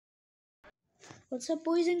What's up,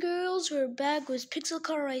 boys and girls? We're back with Pixel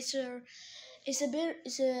Car Racer.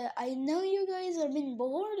 I know you guys have been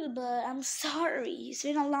bored, but I'm sorry. It's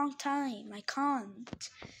been a long time. I can't.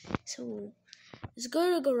 So, let's go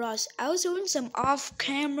to the garage. I was doing some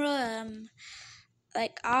off-camera,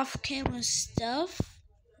 off-camera stuff,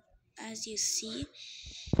 as you see.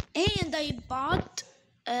 And I bought,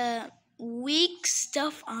 weak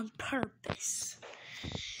stuff on purpose.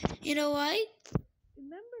 You know why?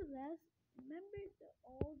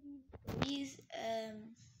 All these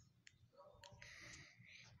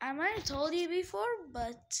I might have told you before,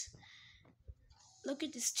 but look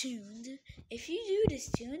at this tune. If you do this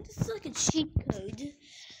tune, this is like a cheat code.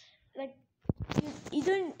 Like you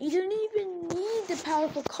don't even need the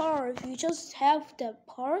powerful car. If you just have the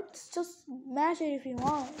parts, just smash it if you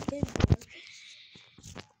want.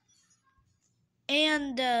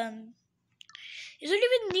 And you don't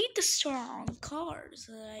even need the strong cars.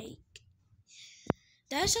 Like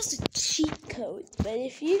that's just a cheat code. But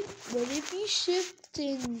if you shift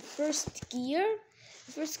in first gear,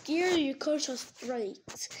 your car just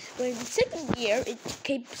brakes. But in second gear, it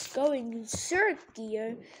keeps going. In third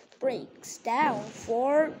gear, brakes down.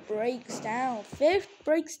 Fourth, brakes down. Fifth,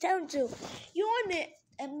 brakes down. So you want to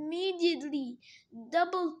immediately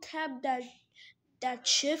double tap that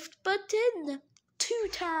shift button 2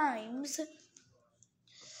 times.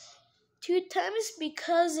 2 times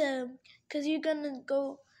because you're gonna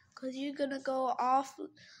go off,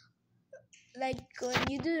 like when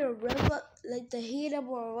you do the rev up, like the heat up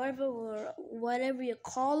or whatever you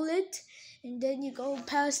call it, and then you go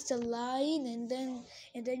past the line, and then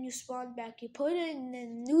you spawn back. You put it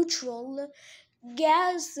in neutral,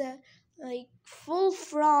 gas like full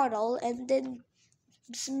throttle, and then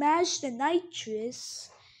smash the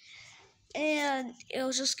nitrous, and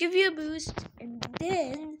it'll just give you a boost, and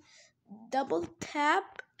then double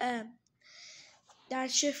tap that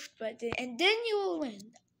shift button, and then you will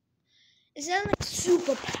win. It's not like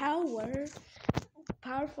super powerful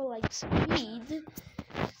like speed.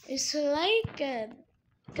 It's like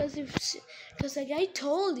because like I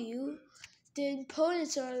told you, the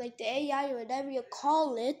opponents are like the AI or whatever you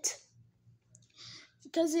call it.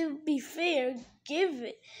 Because it would be fair,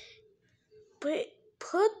 put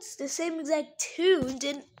the same exact tune,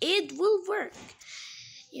 then it will work.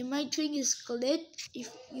 You might think it's glitched.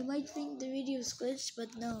 You might think the video is glitched,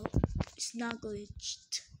 but no, it's not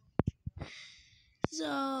glitched. So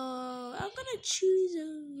I'm gonna choose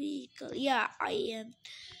a vehicle. Yeah, I am.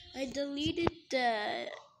 I deleted the.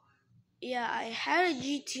 Yeah, I had a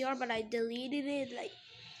GTR, but I deleted it. Like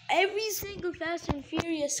every single Fast and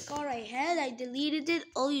Furious car I had, I deleted it.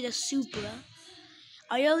 Only the Supra.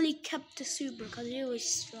 I only kept the Supra because it was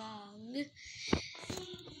strong.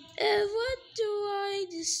 What do I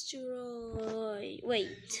destroy?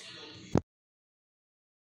 Wait.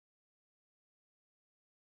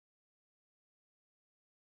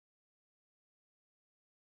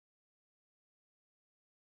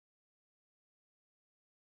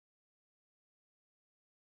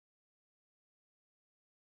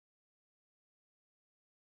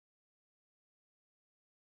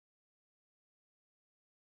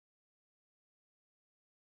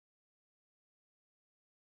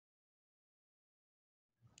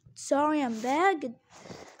 Sorry, I'm back.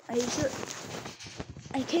 I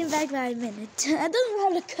came back by a minute. I don't know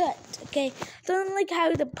how to cut, okay? I don't like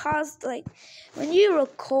how to pause, like, when you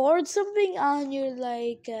record something on your,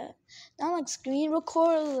 not like screen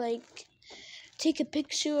record, like, take a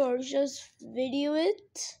picture or just video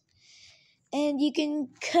it, and you can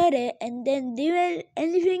cut it and then do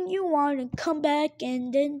anything you want and come back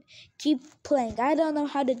and then keep playing. I don't know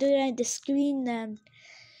how to do that in the screen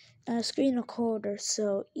recorder,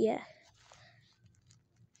 so, yeah.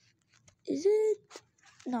 Is it?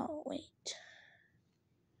 No, wait.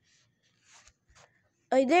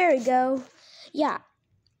 Oh, there we go. Yeah.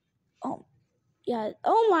 Oh, yeah.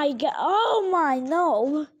 Oh my god. Oh my,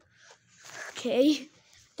 no. Okay.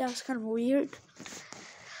 That was kind of weird.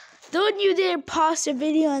 Don't you dare pause the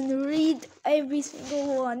video and read every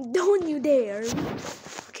single one. Don't you dare.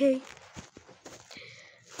 Okay.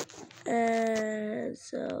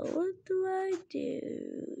 So what do I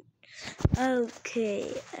do?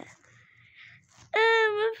 Okay.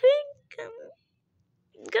 I think I'm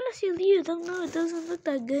gonna see you. I don't know. It doesn't look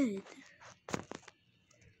that good.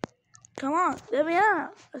 Come on, let me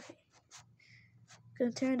out. Okay.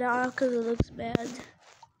 Gonna turn that off because it looks bad.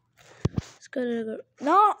 Let's go to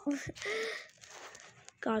no.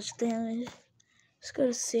 Gosh damn it. Let's go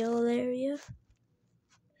to sale area.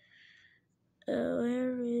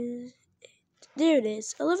 Where is it? There it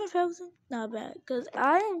is. 11,000. Not bad. Because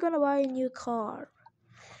I am gonna buy a new car.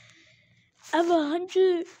 I have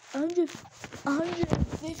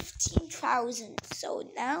 115,000. So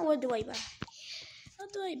now what do I buy?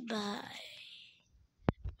 What do I buy?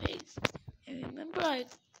 Wait, I remember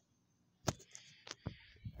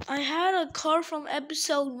I had a car from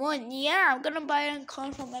episode 1. Yeah, I'm gonna buy a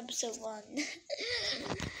car from episode 1.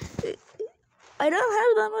 I don't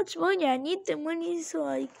have that much money. I need the money so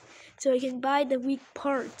I can buy the weak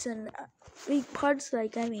parts and weak parts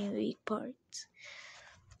weak parts.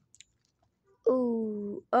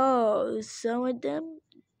 Oh, some of them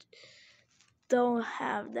don't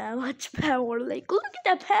have that much power. Like, look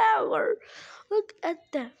at the power. Look at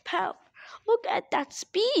the power. Look at that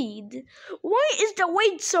speed. Why is the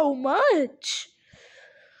weight so much?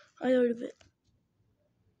 I heard of it.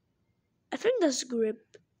 I think that's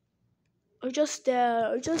grip. Or just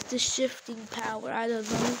the shifting power. I don't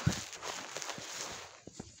know.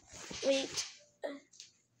 Wait.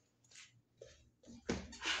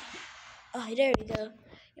 Oh, there we go.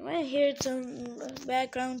 You might hear some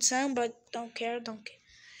background sound, but don't care.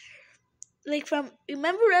 Like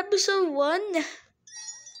remember episode 1?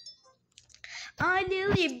 I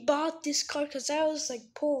nearly bought this car because I was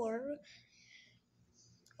like poor.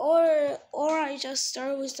 Or I just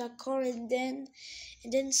started with that car and then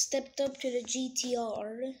stepped up to the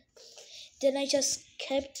GTR. Then I just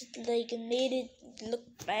kept it and made it look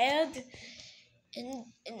bad. And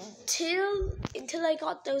until I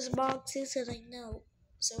got those boxes and I know.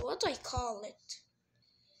 So what do I call it?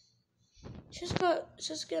 Just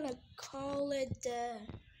gonna call it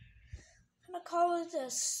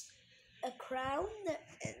a crown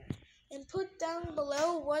and put down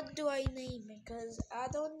below what do I name it, because I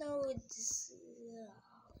don't know. It's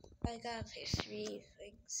I got 3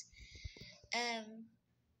 things.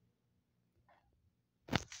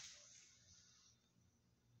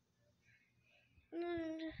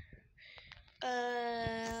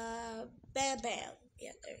 Bam Bam.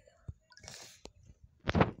 Yeah, there you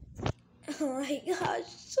go. Oh my gosh,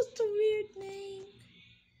 such a weird name.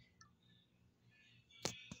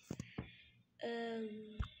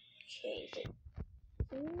 Okay,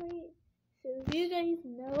 so if you guys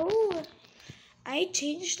know, I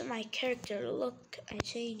changed my character. Look, I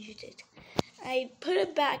changed it. I put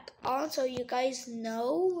it back on so you guys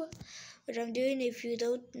know what I'm doing if you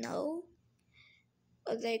don't know.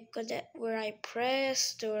 Like where I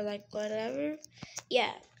pressed or like whatever.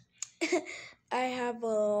 Yeah. I have a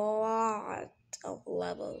lot of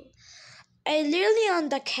level. I literally on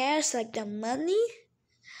the cast like the money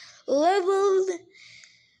leveled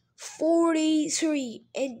 43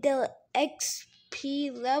 and the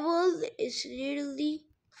XP level is literally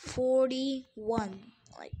 41.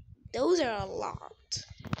 Like those are a lot.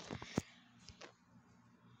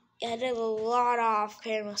 I did a lot of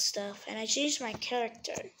off-camera stuff and I changed my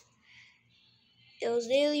character. It was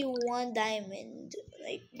literally 1 diamond.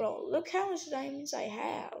 Like, bro, look how much diamonds I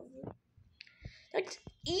have. That's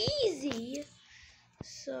easy.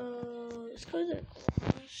 So let's go to the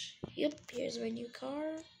garage. Yep, here's my new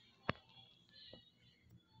car.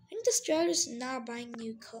 I think the strategy is not buying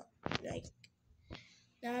new car, like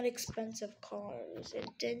not expensive cars, and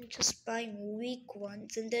then just buying weak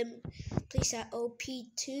ones, and then place that OP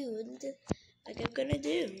tuned, like I'm gonna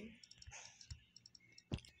do.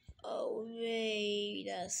 Oh wait,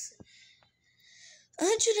 that's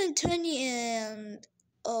 120 and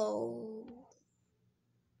oh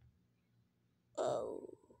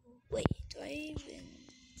wait, do I even?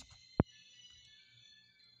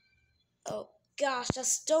 Oh gosh,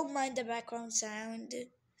 just don't mind the background sound.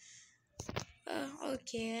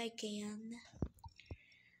 Okay, I can.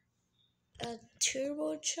 A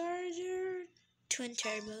turbocharger, twin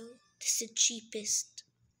turbo. This is the cheapest.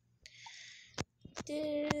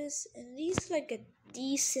 This and these like a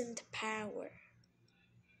decent power.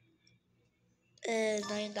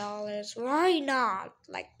 $9. Why not?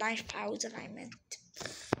 Like 9,000 I meant.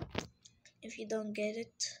 If you don't get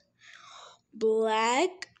it.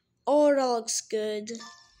 Black. Oh, that looks good.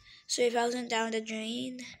 3,000 down the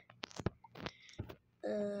drain.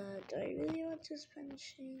 Do I really want to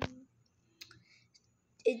suspension?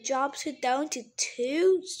 It drops it down to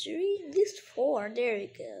 2, 3, at least 4. There we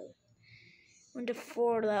go. On the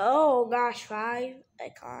 4, oh gosh, 5. I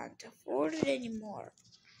can't afford it anymore.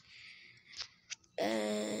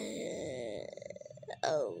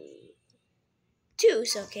 Oh. 2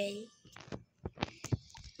 is okay.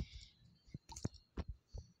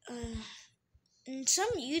 In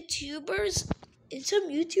some YouTubers,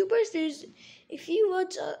 there's, if you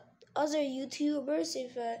watch other YouTubers,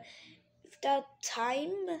 if that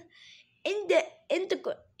time in the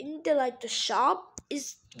like the shop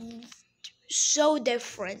is so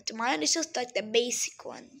different. Mine is just like the basic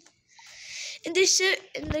one. And the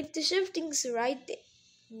the shifting's right there.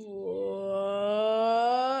 Whoa.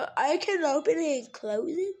 I can open it and close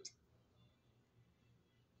it.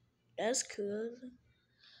 That's cool.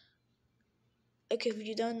 Okay, if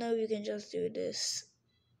you don't know, you can just do this.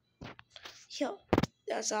 Yo,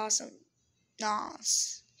 that's awesome.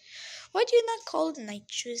 Nice. Why do you not call it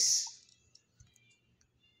nitrous?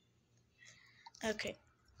 Okay.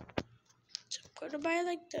 So I'm gonna buy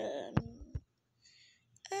like the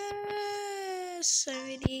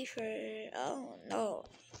 70 for, oh no.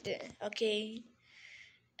 Okay.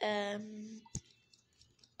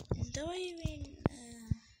 Do I even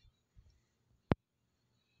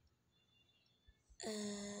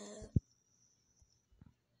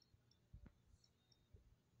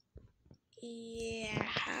yeah,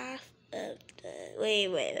 half of the, wait,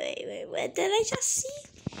 what did I just see?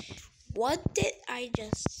 What did I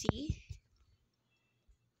just see?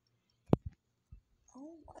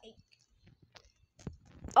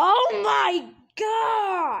 Oh my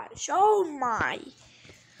gosh! Oh my!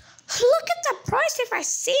 Look at the price if I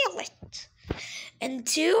sell it. And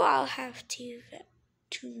two, I'll have 2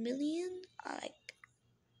 million. Like,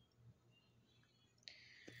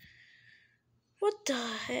 what the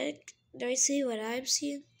heck? Do I see what I'm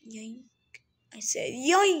seeing? Yoink! I said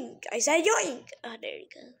yoink! I said yoink! Oh, there you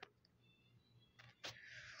go.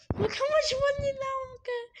 Look how much money now I'm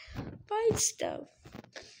gonna buy stuff.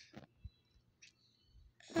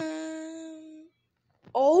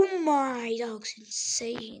 Oh my, that looks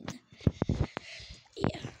insane.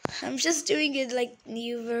 Yeah, I'm just doing it like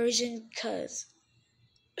new version because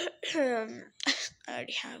I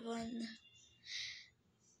already have one.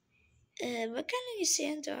 What kind of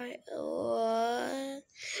sand do I?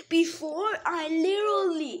 Before I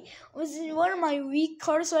literally was in one of my weak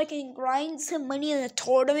cards so I can grind some money in a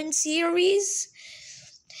tournament series,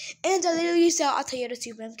 and I literally saw a Toyota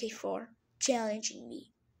Super MK4 challenging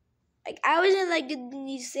me. Like I was in like a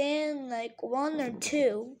Nissan like 1 or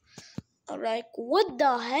 2. I'm like, what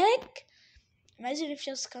the heck? Imagine if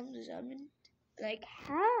just comes in. Like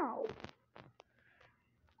how?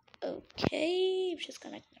 Okay, I'm just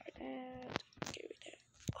gonna ignore that. Get rid of that.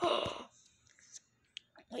 Oh,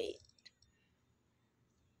 wait.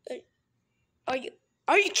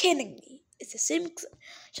 Are you kidding me? It's the same.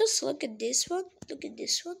 Just look at this one. Look at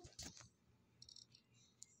this one.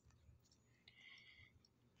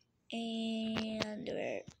 And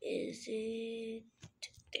where is it?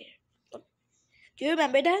 There. Look. Do you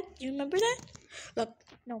remember that? Do you remember that? Look.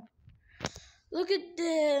 No. Look at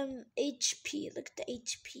the HP. Look at the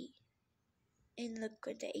HP. And look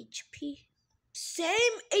at the HP.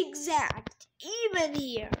 Same exact. Even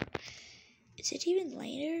here. Is it even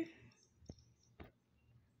lighter?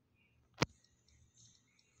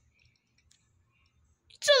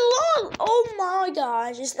 It's a long. Oh my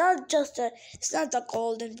gosh! It's not the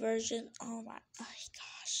golden version. Oh my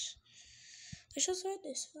gosh! I should try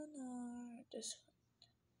this one or this one.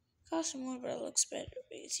 Costs more, but it looks better.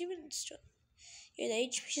 It's even still. Yeah, the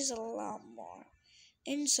HP is a lot more,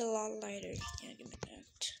 and it's a lot lighter. Yeah, give me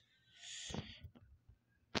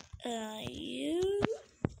that. You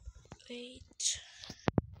wait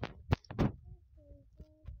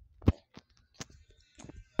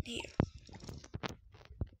here.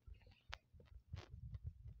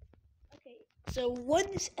 Okay, so one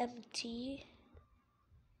is empty.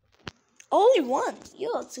 Only one.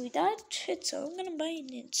 Yo, sweetheart. Shit, so I'm gonna buy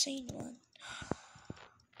an insane one.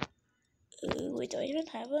 Wait, do I even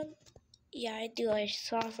have one? Yeah, I do. I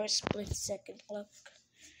saw for a split second. Look.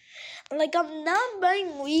 Like, I'm not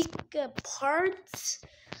buying weak parts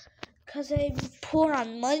because I'm poor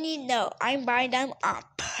on money. No, I'm buying them on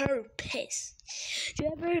purpose.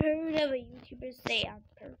 You ever heard of a YouTuber say on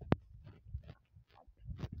purpose?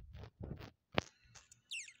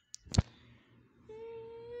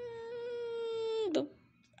 Boom.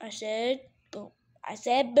 I said boom. I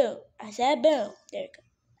said boom. I said boom. There you go.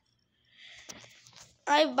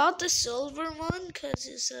 I bought the silver one because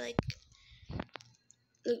it's like,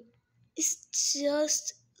 look, it's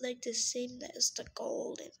just like the same as the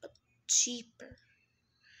golden, but cheaper.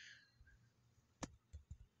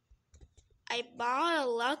 I bought a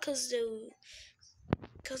lot because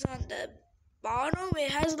on the bottom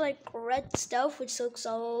it has like red stuff, which looks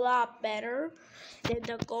a lot better than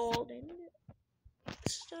the golden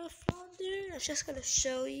stuff on there. I'm just gonna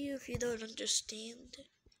show you if you don't understand.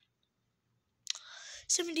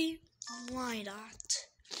 70. Why not?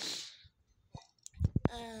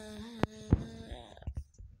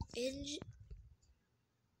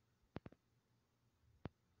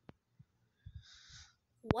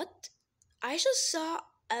 What? I just saw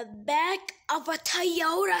a back of a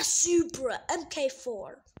Toyota Supra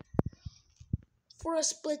MK4. for a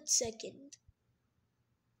split second.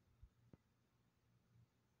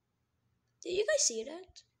 Did you guys see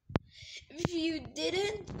that? If you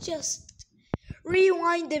didn't, just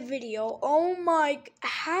rewind the video. Oh my,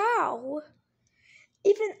 how?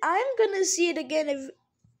 Even I'm gonna see it again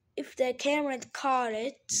if the camera caught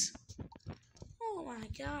it. Oh my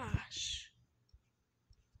gosh.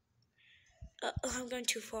 I'm going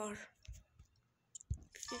too far.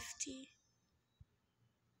 50.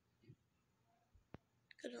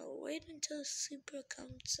 Gonna wait until the super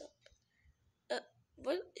comes up.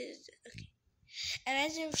 What is it? Okay.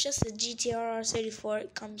 Imagine if just the GTR 34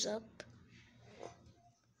 comes up.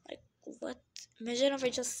 Like, what? Imagine if I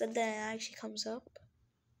just said that and it actually comes up.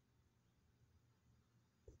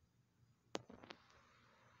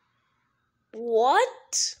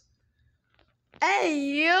 What?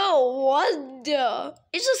 Hey, yo, what the?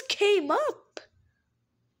 It just came up.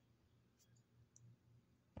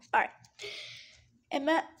 Alright.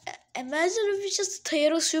 Imagine if it just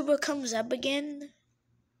Toyota Supra comes up again.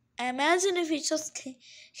 Imagine if it just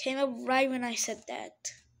came up right when I said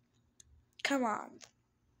that. Come on.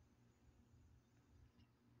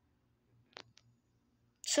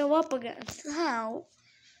 Show up again. How?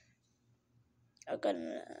 I'm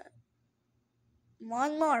gonna...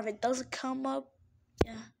 One more. If it doesn't come up...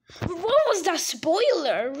 Yeah. What was that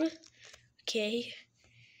spoiler? Okay.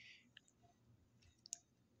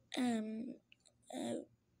 21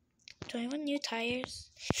 new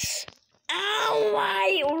tires. Ow!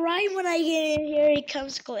 Right when I get in here, it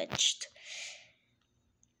comes glitched.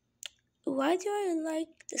 Why do I like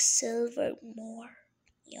the silver more?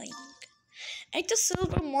 Yoink. I like the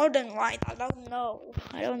silver more than white. I don't know.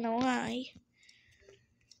 I don't know why.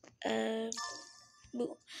 And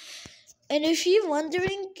if you're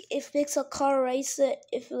wondering if Pixel Car Racer,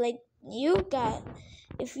 if you're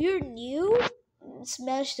new,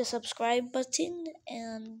 smash the subscribe button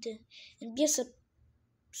and be a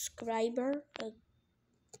subscriber.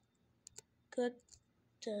 Good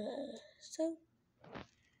stuff.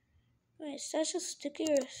 Wait, is that just sticky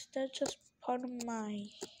or is that just part of my...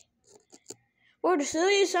 Oh,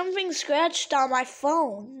 there's something scratched on my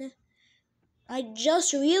phone. I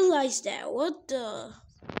just realized that. What the...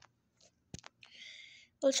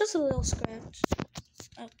 Well, it's just a little scratch.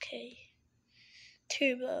 Okay.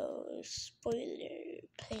 Turbo, spoiler,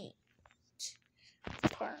 paint,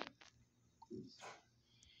 perm.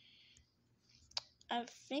 I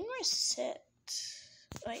think we're set.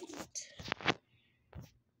 Wait.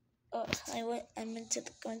 Oh, I meant to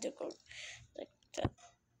go like that.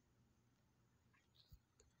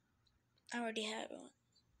 I already had one.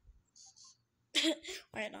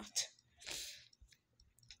 Why not?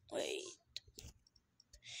 Wait.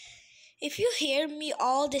 If you hear me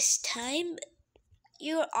all this time,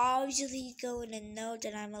 you're obviously going to know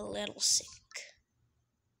that I'm a little sick.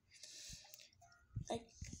 Like,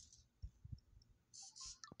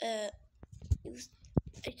 I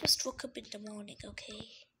just woke up in the morning,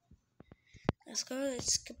 okay? Let's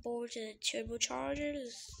skip over to the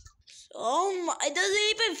turbochargers. Oh my, it doesn't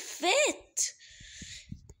even fit!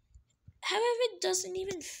 However, it doesn't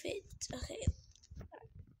even fit. Okay.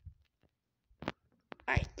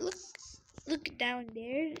 Alright, look down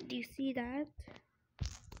there. Do you see that?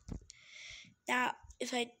 Now,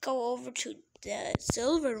 if I go over to the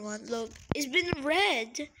silver one, look, it's been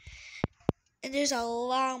red. And there's a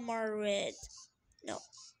lot more red. No.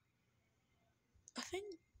 I think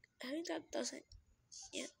that doesn't...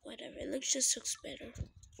 Yeah, whatever. It just looks better.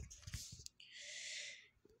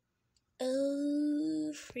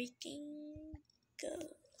 Oh, freaking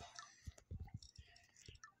go.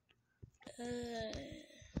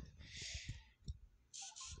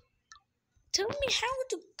 Tell me how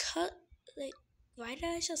to cut, like, why did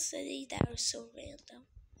I just say that was so random?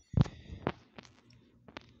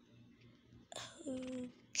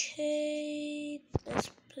 Okay, let's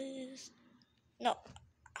please. No,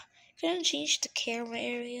 I'm gonna change the camera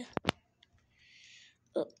area.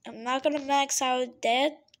 Look, I'm not gonna max out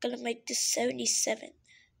that. I'm gonna make this 77.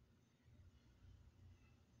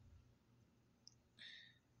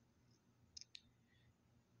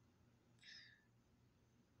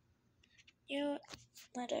 You know what?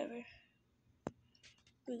 Whatever.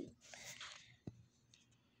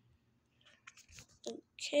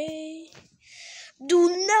 Okay.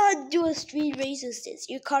 Do not do a street race this.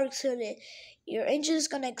 Your engine is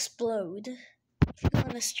gonna explode if you go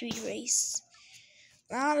on a street race.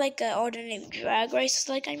 Not like an ordinary drag race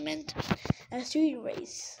like I meant. A street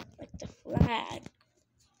race. Like the flag.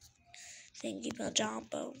 Thingy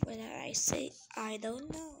Jumbo. What did I say? I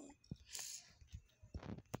don't know.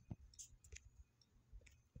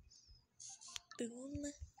 Boom.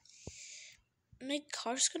 My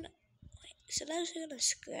car's gonna. Is it actually gonna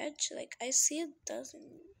scratch? Like, I see it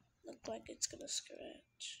doesn't look like it's gonna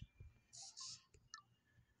scratch.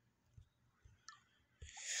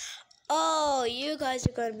 Oh, you guys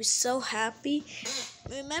are gonna be so happy.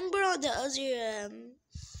 Remember on the other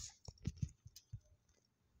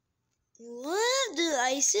what? Do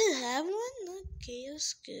I still have one? Okay,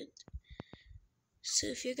 that's good. So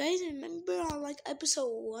if you guys remember on like episode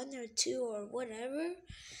 1 or 2 or whatever,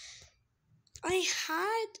 I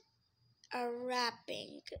had a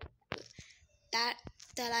wrapping that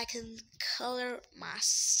I can color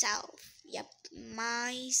myself. Yep,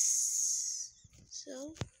 myself.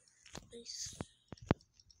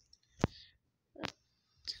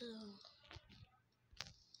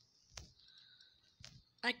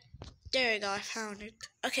 I there you go. I found it.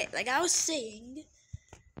 Okay, like I was saying.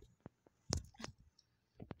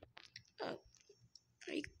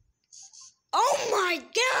 Like, oh my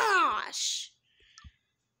gosh!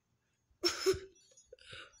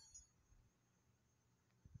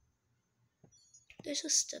 They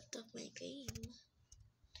just stepped up my game.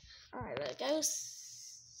 Alright, like I was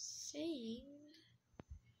saying.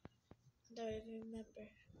 I don't even remember.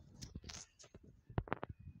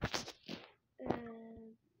 Okay.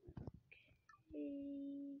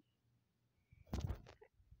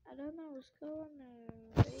 I don't know what's going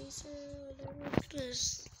on. Raser, whatever it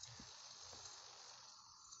is.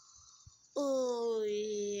 Oh,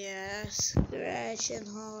 yeah. Scratching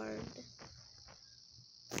hard.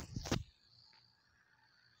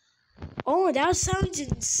 Oh, that sounds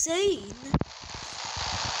insane.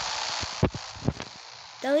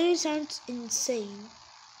 That really sounds insane.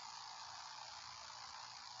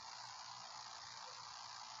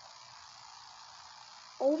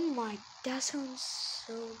 Oh my, that sounds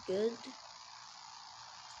so good.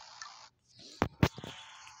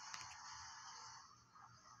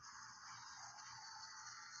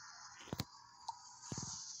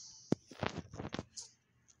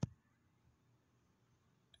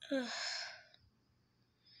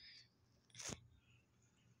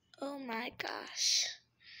 Oh my gosh.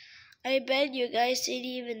 I bet you guys didn't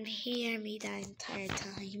even hear me that entire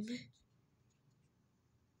time.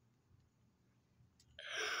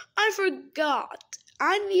 I forgot.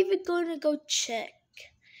 I'm even gonna go check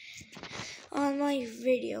on my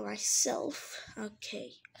video myself.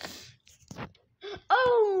 Okay.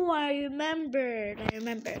 Oh, I remembered.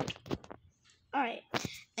 Alright.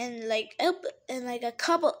 And like a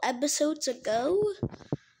couple episodes ago,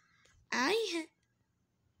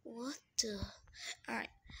 Alright.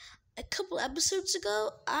 A couple episodes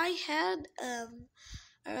ago, I had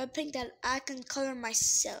a pink that I can color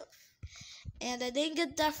myself. And I didn't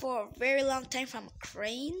get that for a very long time from a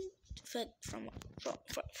crane, from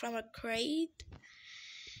a crate.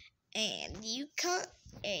 And you can't,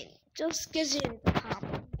 and just guess it in the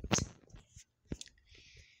comments.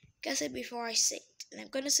 Guess it before I say it. And I'm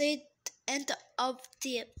gonna say it at the end of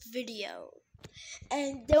the video.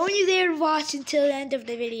 And don't you dare watch until the end of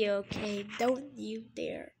the video, okay? Don't you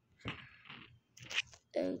dare.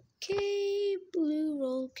 Okay, blue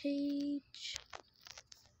roll cage.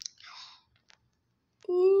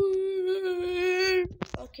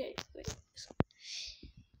 Okay, wait.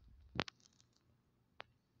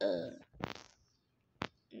 No.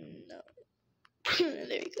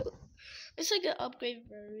 There you go. It's like an upgrade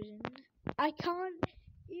version. I can't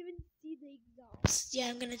even see the exhaust. Yeah,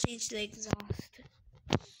 I'm gonna change the exhaust.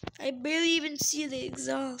 I barely even see the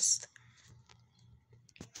exhaust.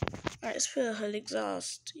 Alright, let's put a hood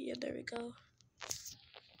exhaust. Yeah, there we go.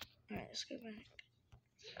 Alright, let's go back.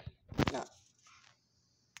 No.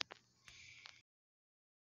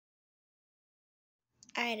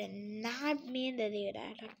 I did not mean to do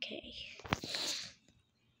that. Okay.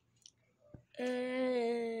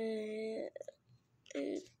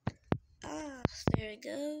 There we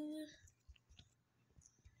go.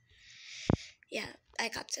 Yeah, I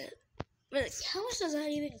got it. But like, how much does that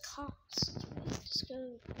even cost? Let's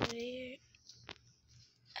go here.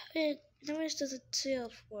 How much does it sell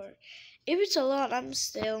for? If it's a lot, I'm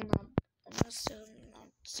still not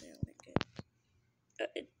selling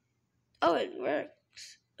it. Oh, it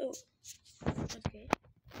works. Oh, okay.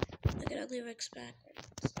 Look, it only works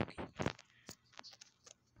backwards. Okay.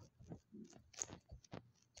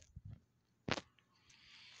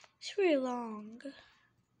 It's really long.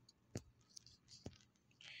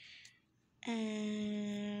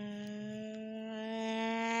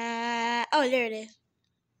 Oh, there it is.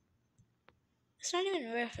 It's not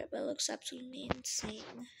even worth it, but it looks absolutely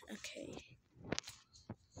insane. Okay.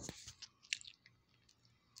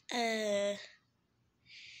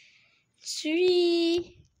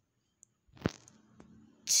 3,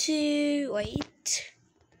 to wait.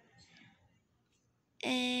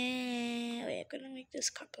 And wait, I'm gonna make this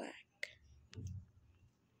car black.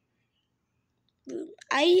 Boom.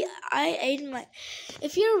 I ate my.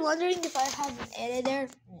 If you're wondering if I have an editor,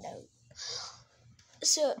 no.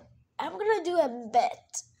 So I'm gonna do a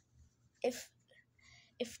bet. If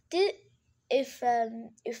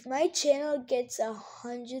my channel gets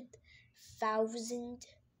 100,000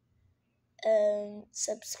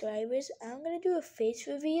 subscribers, I'm gonna do a face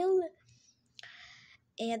reveal,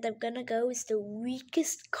 and I'm gonna go with the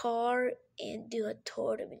weakest car and do a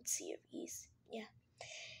tournament series. Yeah.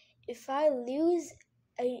 If I lose,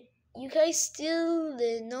 you guys still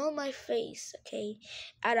know my face, okay?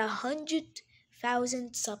 At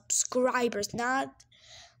 100,000 subscribers, not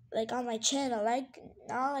like on my channel,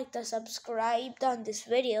 not like the subscribed on this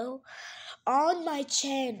video, on my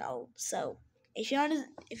channel. So if you wanna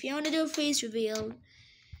do a face reveal,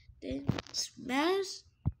 then smash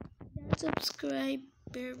that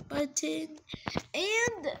subscriber button,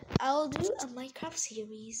 and I'll do a Minecraft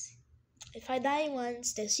series. If I die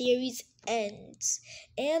once, the series ends,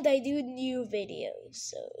 and I do new videos.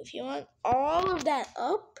 So if you want all of that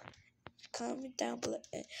up, comment down below.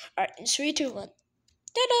 Alright, in 3, 2, 1.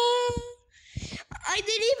 Ta-da! I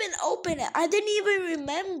didn't even open it. I didn't even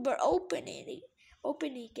remember opening it.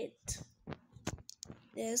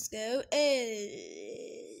 Let's go.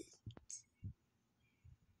 Eat.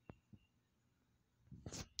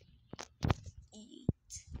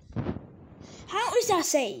 How is that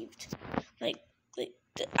saved?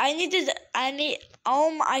 I need.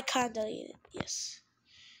 I can't delete it. Yes.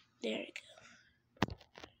 There we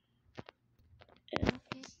go.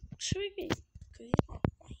 Should we get green or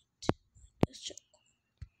white? Let's check.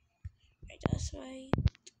 Right, that's white.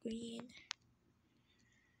 Green.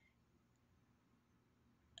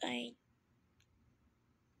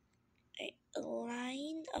 A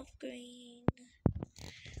line of green.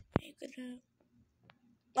 I'm gonna.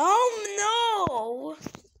 Oh no!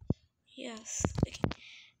 Yes. Okay.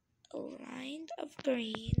 A line of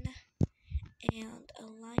green and a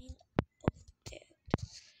line of red.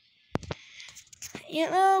 Yeah,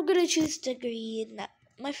 I'm gonna choose the green.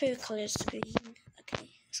 My favorite color is green.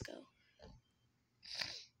 Okay, let's go.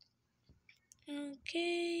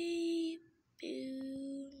 Okay.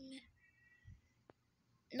 Boom.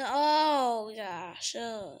 No, oh gosh.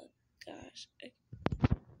 Oh gosh.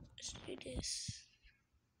 Let's do this.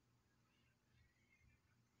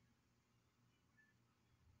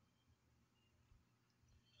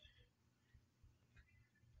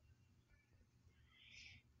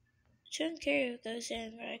 I don't care if those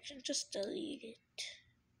anymore. I can just delete it.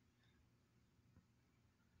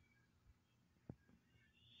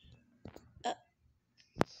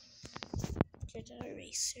 Get an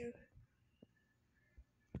eraser.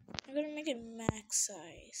 I'm gonna make it max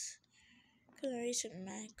size. I'm gonna erase it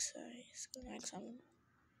max size. Gonna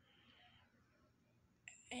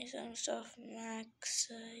make some stuff max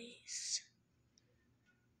size.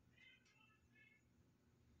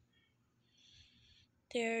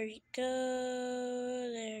 There we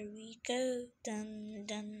go. There we go. Done,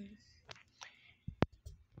 done.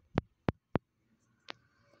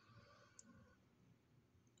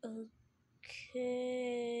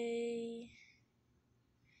 Okay.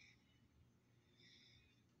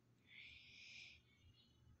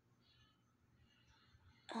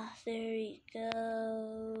 There we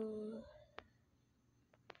go.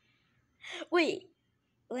 Wait,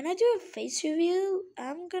 when I do a face review,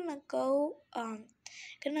 I'm gonna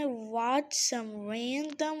gonna watch some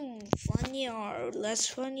random funny or less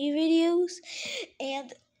funny videos,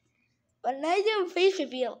 and when I do a face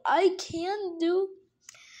reveal, I can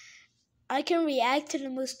react to the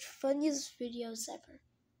most funniest videos ever,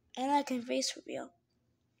 and I can face reveal.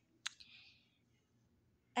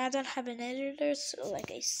 I don't have an editor, so like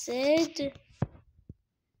I said,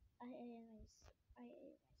 how do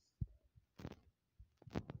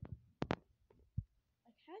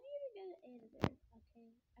you even get an editor?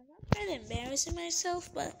 Okay, I'm not trying to embarrass myself,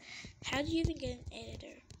 but how do you even get an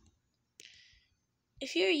editor?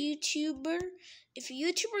 If you're a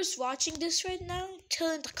YouTuber's watching this right now,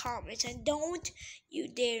 tell in the comments, and don't you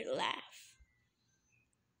dare laugh.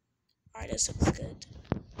 Alright, this looks good.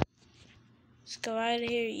 Let's go right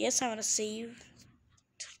here. Yes, I want to save.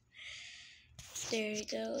 There you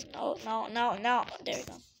go. No. There you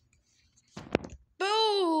go.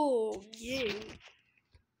 Boom! Yeah.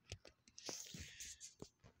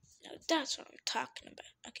 Now that's what I'm talking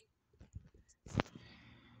about. Okay.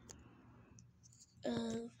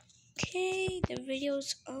 Okay, the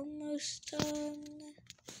video's almost done.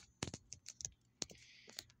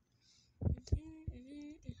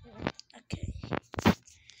 Okay.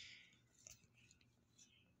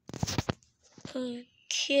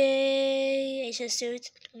 Okay, I just do it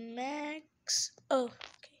to max. Oh, okay.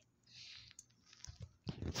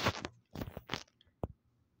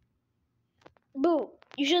 Boom,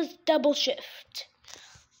 you just double shift.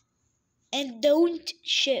 And don't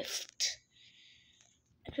shift.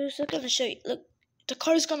 I'm just gonna show you. Look, the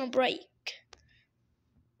car is gonna break.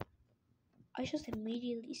 I just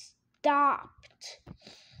immediately stopped.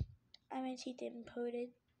 I meant he didn't put it.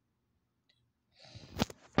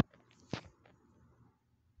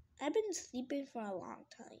 I've been sleeping for a long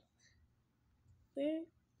time. Where?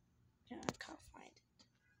 No, I can't find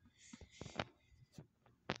it.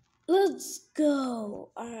 Let's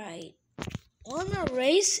go. Alright. Wanna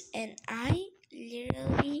race, and I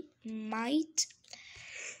literally might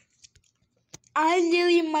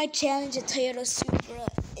challenge a Toyota Supra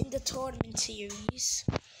in the tournament series.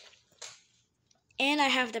 And I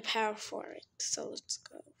have the power for it. So let's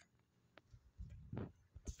go.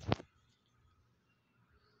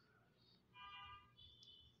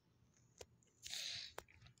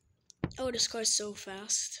 Oh, this car is so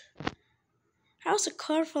fast. How's a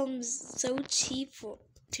car from so cheap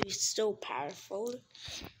to so powerful?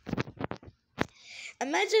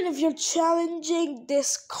 Imagine if you're challenging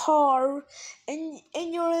this car and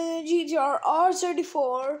you're in a GTR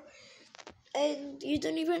R34 and you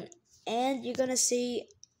don't even, and you're gonna say,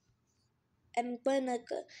 I'm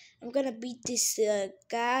gonna beat this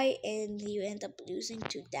guy, and you end up losing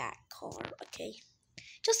to that car. Okay,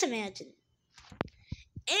 just imagine.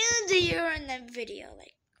 And you're in that video,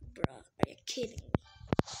 like, bro, are you kidding me?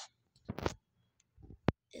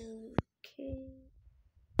 Okay.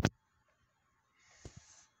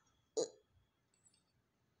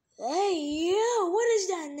 Hey, yeah, what is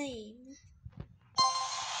that name?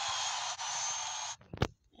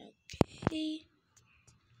 Okay.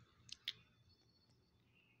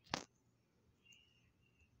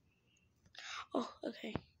 Oh,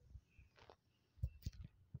 okay.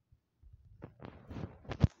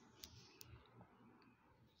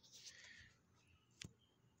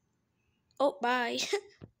 Oh, bye.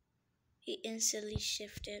 He instantly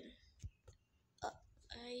shifted.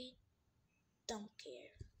 I don't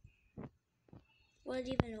care. What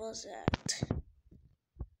even was that?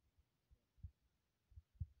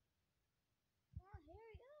 Oh, here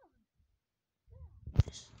we go.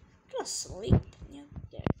 I'm gonna sleep. Yeah,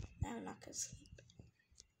 there. Now I'm not gonna sleep.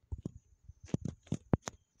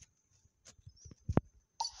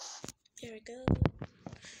 There we go.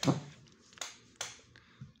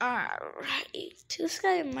 Alright. This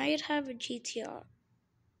guy might have a GTR.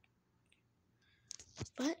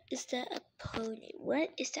 What is that opponent? What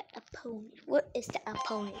is that opponent? What is the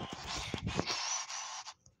opponent?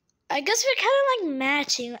 I guess we're kind of like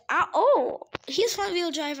matching. Oh, he's front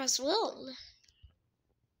wheel drive as well.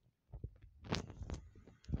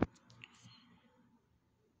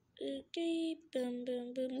 Okay, boom,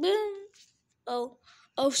 boom, boom, boom. Oh,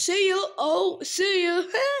 see ya. Oh, see ya.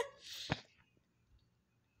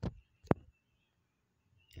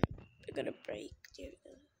 We're gonna break. There we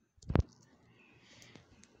go.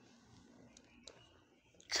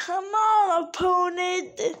 Come on,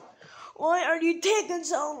 opponent. Why are you taking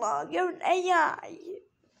so long? You're an AI.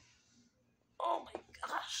 Oh my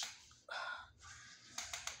gosh.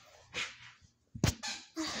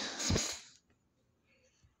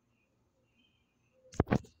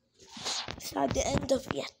 It's not the end of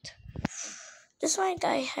yet. This one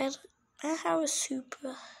guy I have a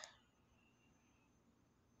Supra.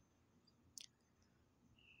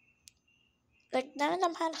 Like, none of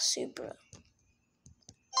them had a Supra.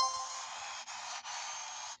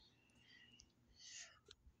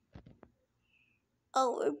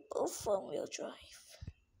 Oh, we're both front wheel drive.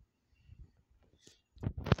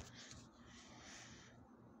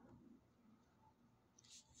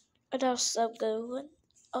 Oh, that was so good one.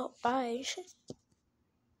 Oh, bye.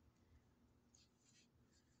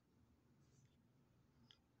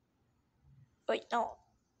 Wait, no.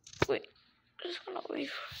 Wait. I'm just gonna wait.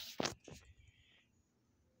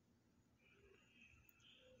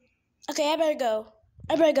 Okay, I better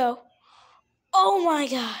go. Oh my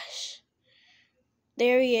gosh.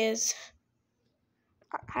 There he is.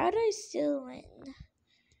 How did I still win?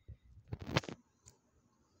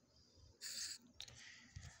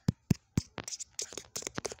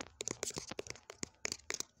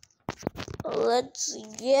 Let's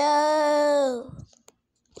go.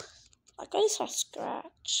 I got a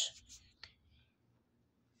scratch.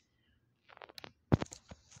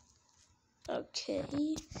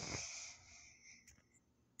 Okay.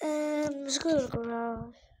 Let's go to the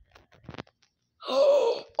garage.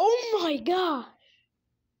 Oh my gosh.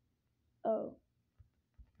 Oh.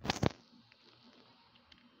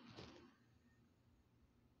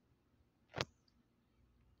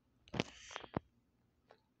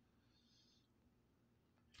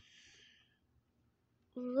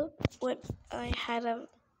 Look what I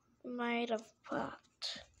might have bought.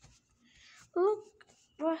 Look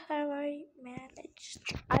what have I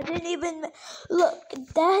managed. I didn't even look.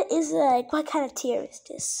 That is like, what kind of tier is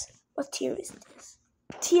this? What tier is this?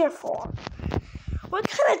 Tier 4. What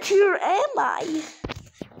kind of tier am I?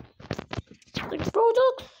 Like, bro,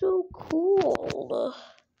 that looks so cool.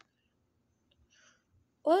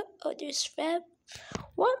 What? Oh, there's rap.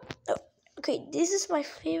 What? Oh, okay, this is my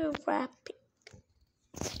favorite rapping.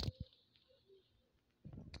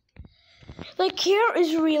 Like, here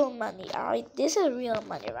is real money, alright? This is real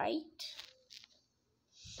money, right?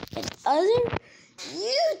 And other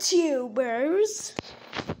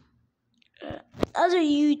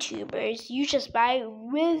YouTubers, you just buy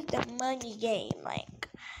with the money game. Like,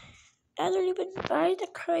 I don't even buy the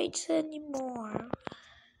crates anymore.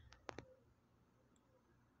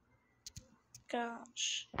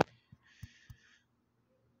 Gosh.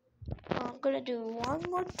 I'm gonna do one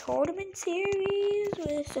more tournament series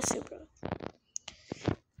with the Supra.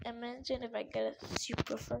 Imagine if I get a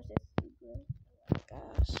Supra first. Oh my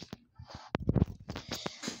gosh.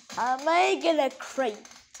 I might get a crate.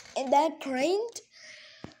 And that crate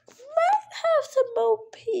might have some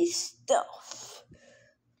OP stuff.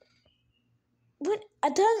 But I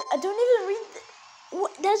don't even read.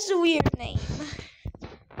 What? That's a weird name.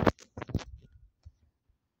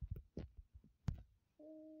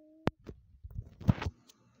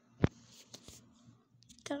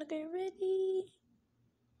 Gotta get ready.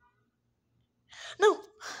 No,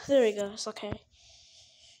 there we go. It's okay.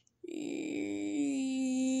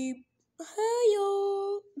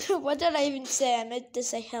 Hello. What did I even say? I meant to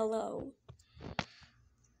say hello.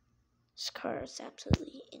 This car is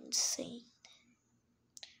absolutely insane.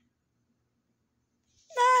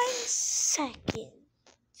 9 seconds.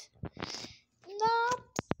 Not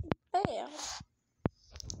bad.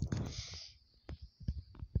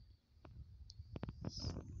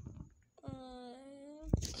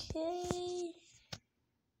 Okay.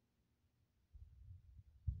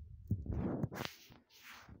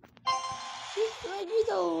 This might be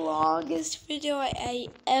the longest video I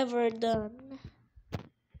ever done.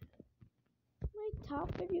 My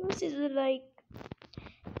top videos is like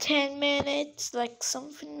 10 minutes, like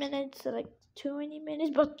something minutes, like 20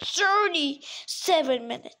 minutes, but 37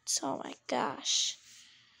 minutes. Oh my gosh.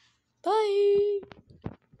 Bye.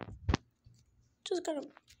 Just gonna,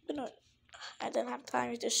 I don't have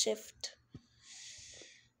time to shift.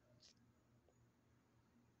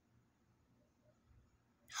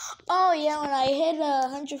 Oh yeah, when I hit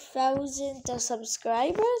 100,000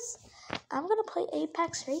 subscribers, I'm gonna play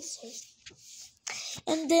Apex Racers.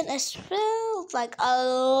 And then as well, like a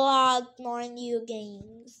lot more new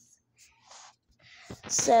games.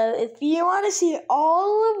 So if you want to see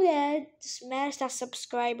all of that, smash that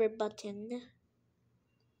subscriber button.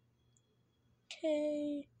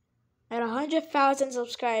 Okay. At 100,000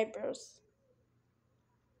 subscribers.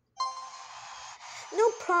 No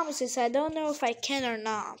promises, I don't know if I can or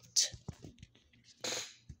not.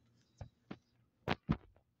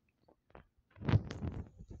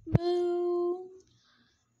 Boom.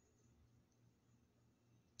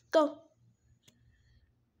 Go.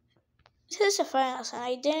 This is the final sign.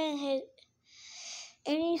 I didn't hit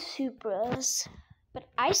any Supras, but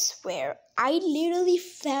I swear I literally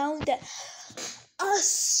found a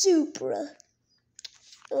Supra.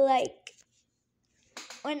 Like,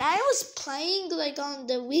 when I was playing like on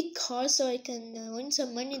the weak car so I can win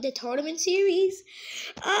some money in the tournament series,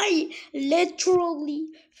 I literally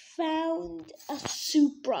found a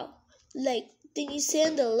Supra. Like, then you see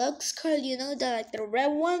in the Lux car, you know, the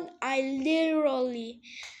red one. I literally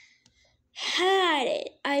had it.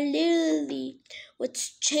 I literally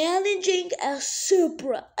was challenging a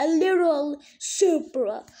Supra, a literal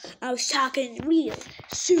Supra. I was talking real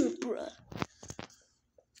Supra.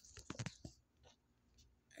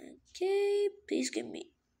 Okay, please give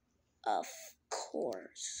me. Of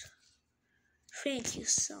course. Thank you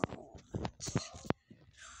so much.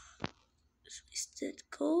 Is that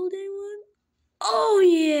golden one? Oh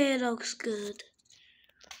yeah, it looks good.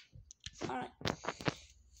 Alright.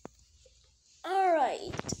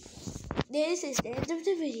 This is the end of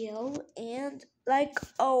the video, and like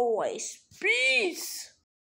always, peace!